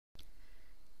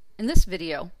In this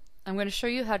video, I'm going to show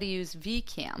you how to use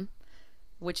Vcam,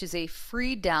 which is a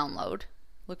free download.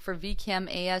 Look for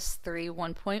Vcam AS3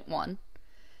 1.1,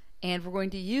 and we're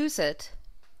going to use it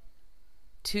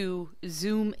to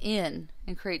zoom in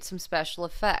and create some special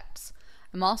effects.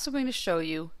 I'm also going to show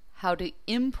you how to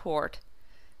import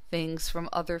things from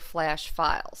other Flash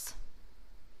files.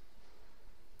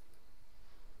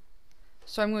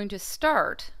 So I'm going to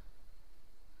start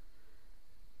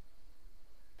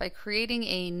by creating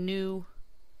a new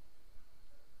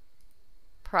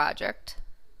project.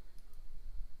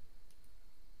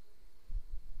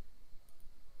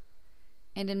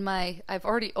 And I've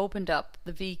already opened up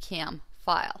the Vcam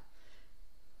file.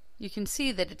 You can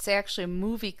see that it's actually a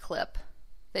movie clip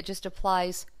that just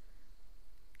applies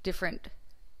different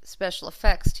special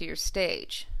effects to your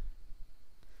stage.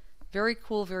 Very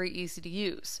cool, very easy to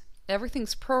use.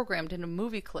 Everything's programmed in a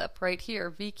movie clip right here,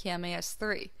 Vcam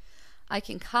AS3. I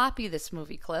can copy this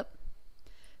movie clip,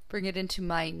 bring it into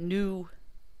my new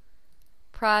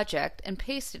project, and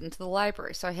paste it into the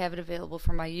library so I have it available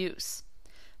for my use.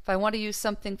 If I want to use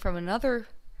something from another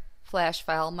Flash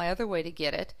file, my other way to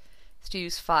get it is to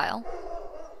use File,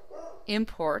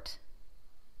 Open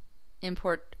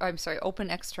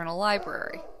External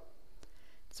Library.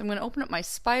 So I'm going to open up my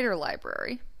spider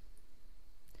library,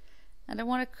 and I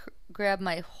want to grab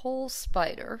my whole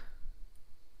spider,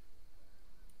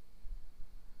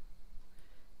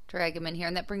 drag him in here,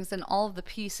 and that brings in all of the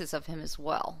pieces of him as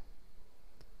well.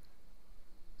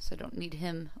 So I don't need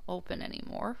him open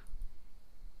anymore,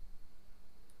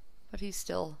 but he's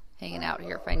still hanging out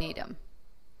here if I need him.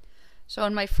 So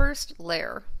in my first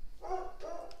layer,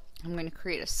 I'm going to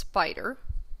create a spider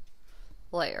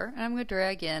layer, and I'm going to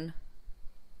drag in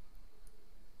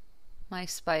my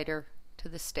spider to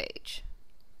the stage.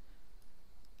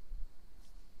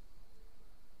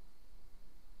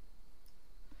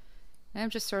 And I'm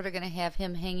just sort of going to have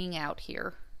him hanging out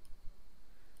here.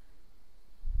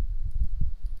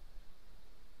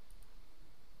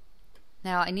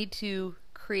 Now I need to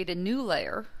create a new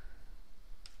layer,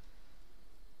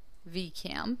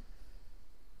 Vcam.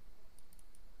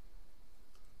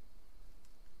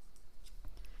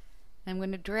 I'm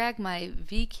going to drag my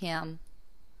Vcam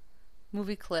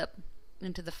movie clip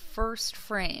into the first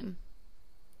frame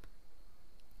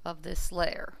of this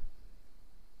layer.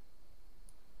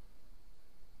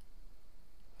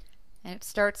 And it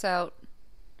starts out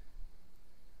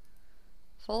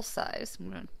full size.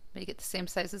 I'm going to make it the same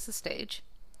size as the stage.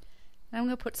 And I'm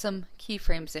going to put some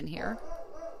keyframes in here.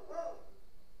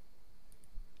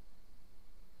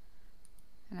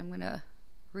 And I'm going to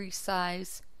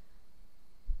resize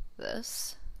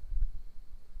this.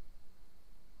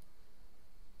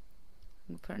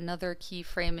 I'm going to put another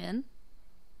keyframe in.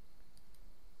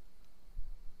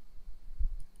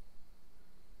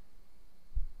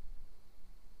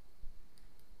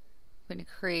 I'm going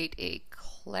to create a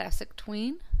classic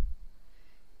tween,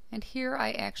 and here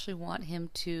I actually want him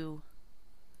to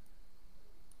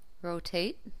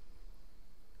rotate.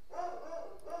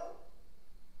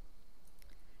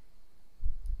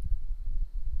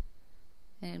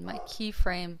 And in my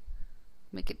keyframe,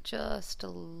 make it just a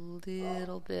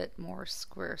little bit more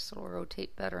square so it'll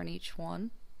rotate better on each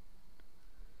one.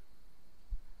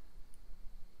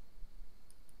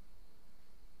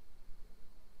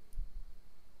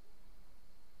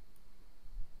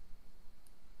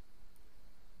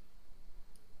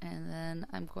 And then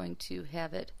I'm going to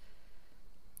have it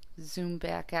zoom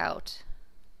back out.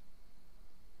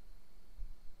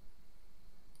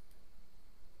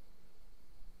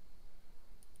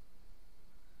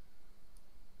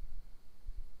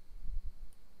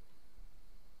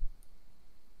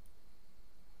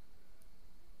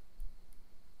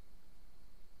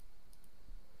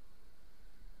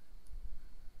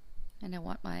 And I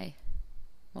want my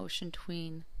motion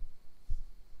tween,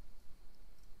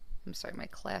 my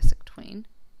classic tween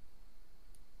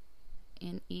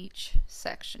in each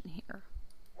section here.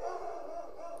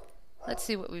 Let's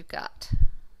see what we've got.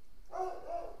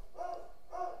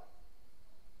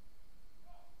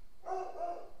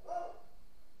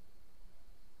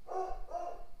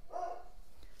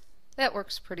 That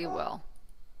works pretty well.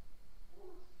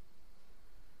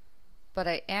 But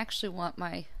I actually want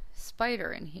my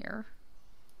spider in here.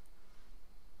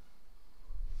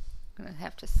 I'm going to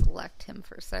have to select him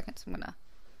for a second, so I'm going to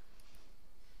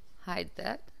hide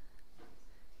that.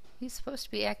 He's supposed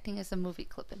to be acting as a movie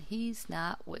clip, and he's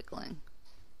not wiggling.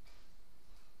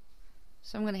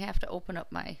 So I'm going to have to open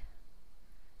up my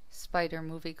spider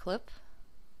movie clip.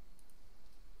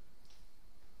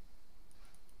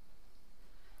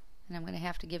 And I'm going to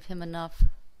have to give him enough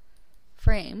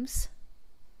frames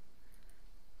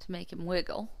to make him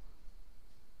wiggle.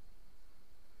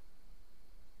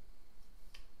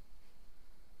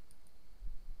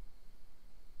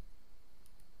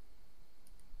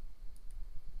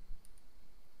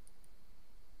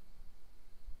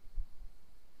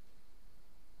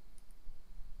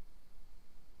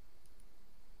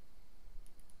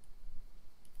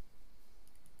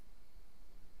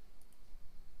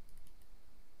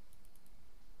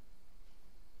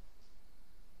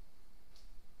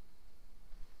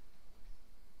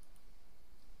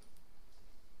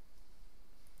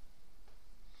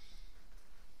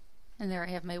 And there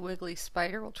I have my wiggly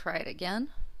spider. We'll try it again.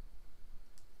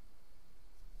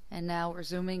 And now we're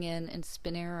zooming in and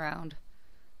spinning around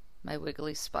my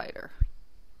wiggly spider.